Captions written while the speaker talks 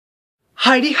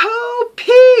Heidi ho,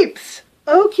 peeps!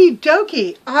 Okie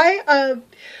dokie. I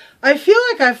feel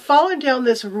like I've fallen down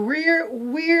this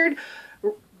weird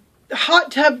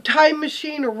hot tub time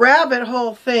machine rabbit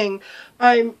hole thing.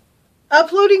 I'm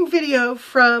uploading video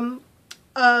from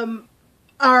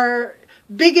our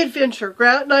big adventure.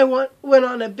 Grant and I went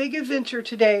on a big adventure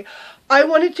today. I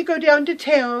wanted to go down to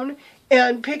town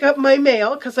and pick up my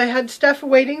mail because I had stuff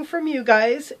waiting from you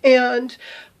guys. And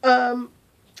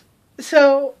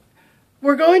so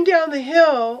we're going down the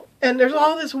hill and there's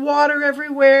all this water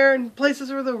everywhere and places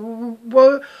where the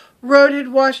road had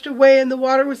washed away and the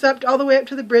water was up all the way up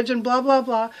to the bridge and blah, blah,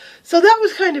 blah. So that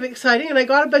was kind of exciting, and I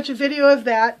got a bunch of video of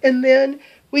that. And then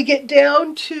we get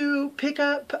down to pick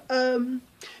up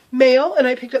mail, and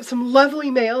I picked up some lovely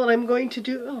mail, and I'm going to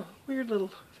do, oh, weird little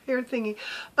hair thingy.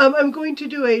 I'm going to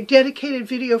do a dedicated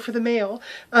video for the mail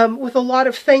with a lot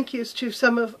of thank yous to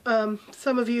some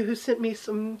of you who sent me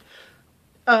some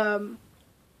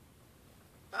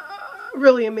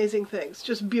really amazing things,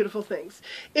 just beautiful things.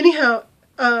 Anyhow,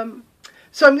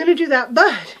 so I'm going to do that,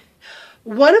 but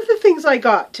one of the things I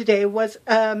got today was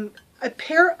a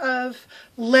pair of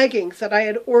leggings that I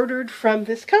had ordered from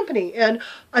this company. And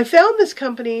I found this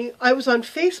company, I was on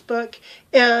Facebook,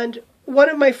 and one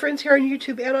of my friends here on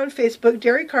YouTube and on Facebook,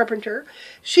 Derry Carpenter,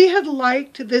 she had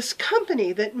liked this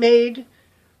company that made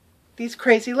these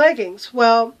crazy leggings.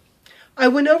 Well, I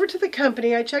went over to the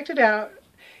company, I checked it out,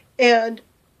 and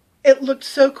it looked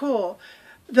so cool.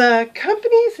 The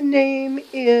company's name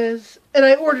is, and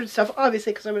I ordered stuff,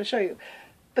 obviously, because I'm going to show you,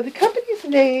 but the company's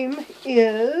name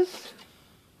is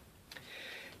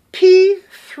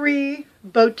P3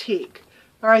 Boutique.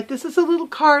 All right, this is a little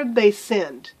card they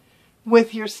send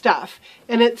with your stuff,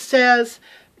 and it says,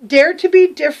 "Dare to be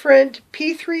different,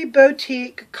 P3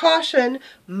 Boutique, caution,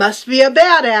 must be a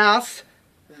badass."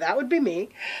 That would be me.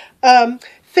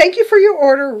 Thank you for your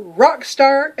order,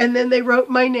 Rockstar. And then they wrote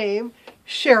my name,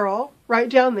 Cheryl, right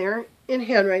down there in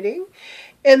handwriting.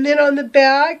 And then on the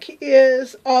back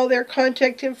is all their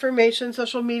contact information,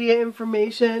 social media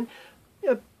information,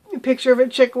 a picture of a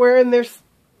chick wearing their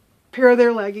pair of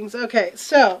their leggings. Okay,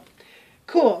 so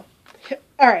cool.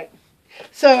 All right.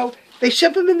 So they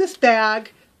ship them in this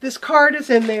bag. This card is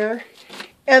in there.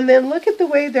 And then look at the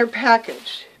way they're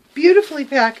packaged. Beautifully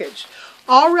packaged.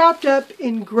 All wrapped up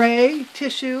in gray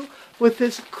tissue with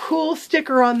this cool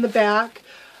sticker on the back,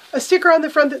 a sticker on the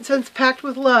front that says "Packed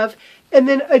with Love," and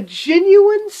then a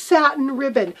genuine satin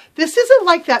ribbon. This isn't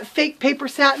like that fake paper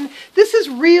satin. This is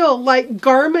real, like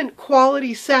garment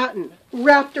quality satin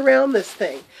wrapped around this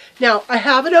thing. Now, I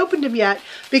haven't opened them yet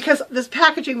because this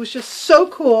packaging was just so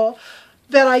cool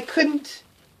that I couldn't,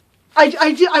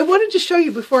 I wanted to show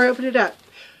you before I open it up.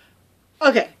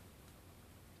 Okay.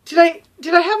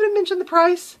 Did I haven't mentioned the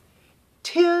price?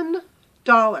 $10.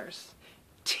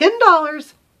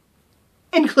 $10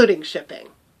 including shipping.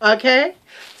 Okay?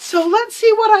 So let's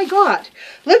see what I got.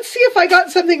 Let's see if I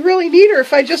got something really neat or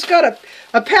if I just got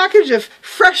a package of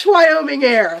fresh Wyoming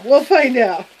air. We'll find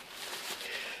out.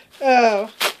 Oh,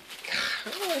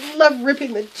 I love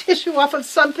ripping the tissue off of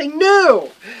something new.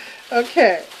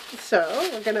 Okay, so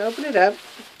we're going to open it up.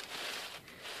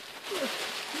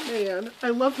 Man, I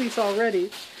love these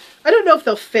already. I don't know if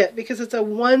they'll fit because it's a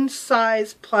one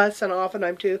size plus, and often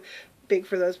I'm too big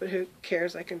for those, but who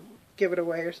cares? I can give it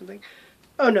away or something.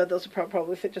 Oh no, those will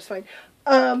probably fit just fine.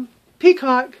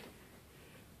 Peacock.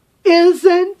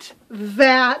 Isn't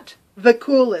that the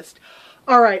coolest?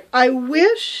 All right, I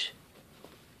wish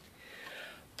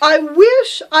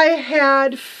I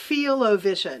had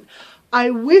feel-o-vision. I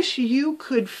wish you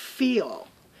could feel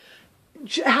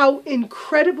how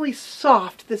incredibly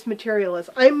soft this material is.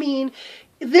 I mean,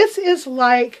 this is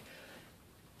like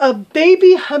a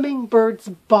baby hummingbird's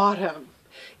bottom.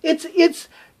 It's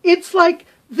like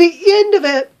the end of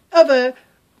a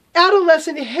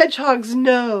adolescent hedgehog's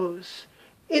nose.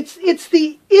 It's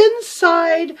the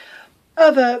inside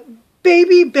of a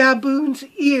baby baboon's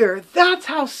ear. That's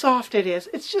how soft it is.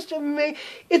 It's just amazing.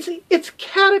 It's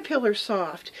caterpillar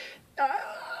soft. I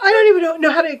don't even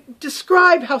know how to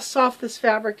describe how soft this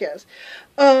fabric is.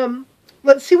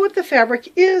 Let's see what the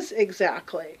fabric is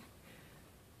exactly.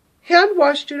 Hand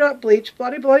wash, do not bleach,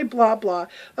 blah, blah, blah, blah.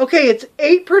 Okay, it's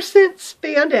 8%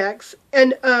 spandex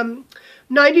and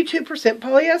 92%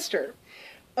 polyester.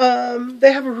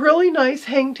 They have a really nice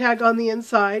hang tag on the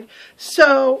inside.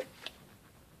 So,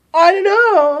 I don't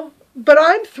know, but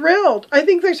I'm thrilled. I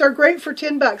think these are great for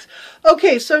 $10.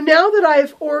 Okay, so now that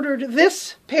I've ordered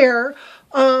this pair,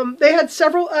 they had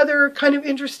several other kind of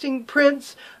interesting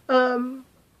prints.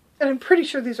 And I'm pretty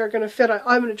sure these are going to fit.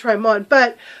 I'm going to try them on,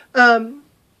 but I'm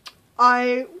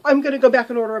going to go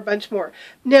back and order a bunch more.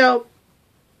 Now,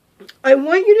 I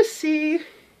want you to see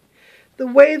the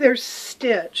way they're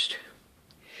stitched.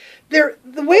 The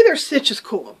way they're stitched is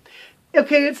cool.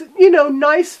 Okay, it's, you know,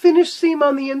 nice finished seam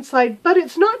on the inside, but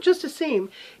it's not just a seam.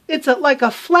 It's like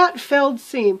a flat felled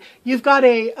seam. You've got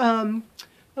a, I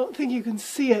don't think you can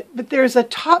see it, but there's a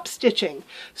top stitching.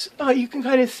 You can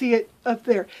kind of see it up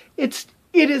there. It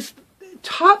is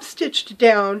top stitched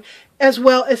down as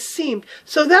well as seamed.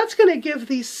 So that's going to give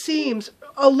these seams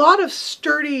a lot of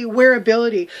sturdy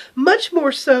wearability, much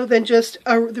more so than just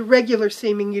the regular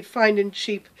seaming you'd find in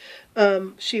cheap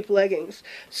leggings.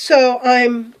 So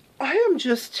I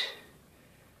just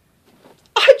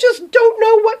don't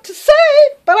know what to say,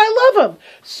 but I love them.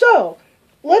 So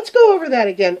let's go over that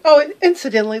again. Oh, and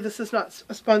incidentally, this is not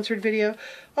a sponsored video,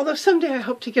 although someday I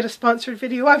hope to get a sponsored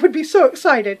video. I would be so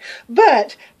excited.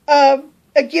 But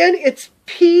again, it's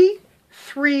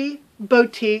P3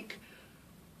 Boutique.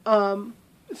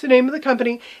 It's the name of the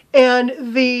company,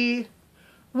 and the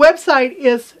website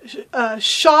is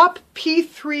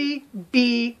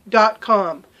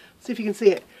shop-p3b.com. See if you can see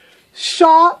it.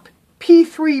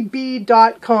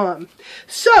 shop-p3b.com.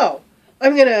 So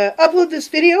I'm going to upload this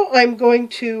video. I'm going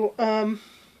to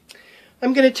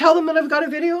tell them that I've got a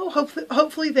video.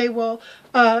 Hopefully they will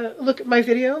look at my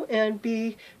video and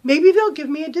maybe they'll give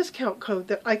me a discount code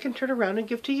that I can turn around and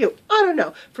give to you. I don't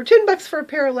know. For $10 for a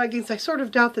pair of leggings, I sort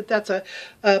of doubt that that's a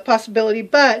possibility,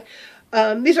 but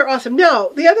these are awesome. Now,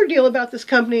 the other deal about this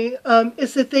company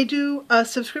is that they do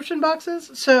subscription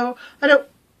boxes, so I don't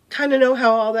kind of know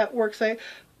how all that works.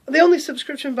 The only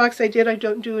subscription box I did, I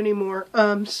don't do anymore,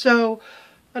 so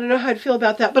I don't know how I'd feel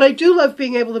about that, but I do love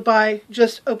being able to buy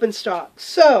just open stock.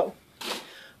 So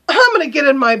I'm going to get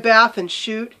in my bath and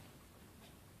shoot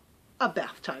a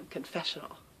bath time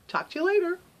confessional. Talk to you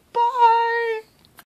later. Bye.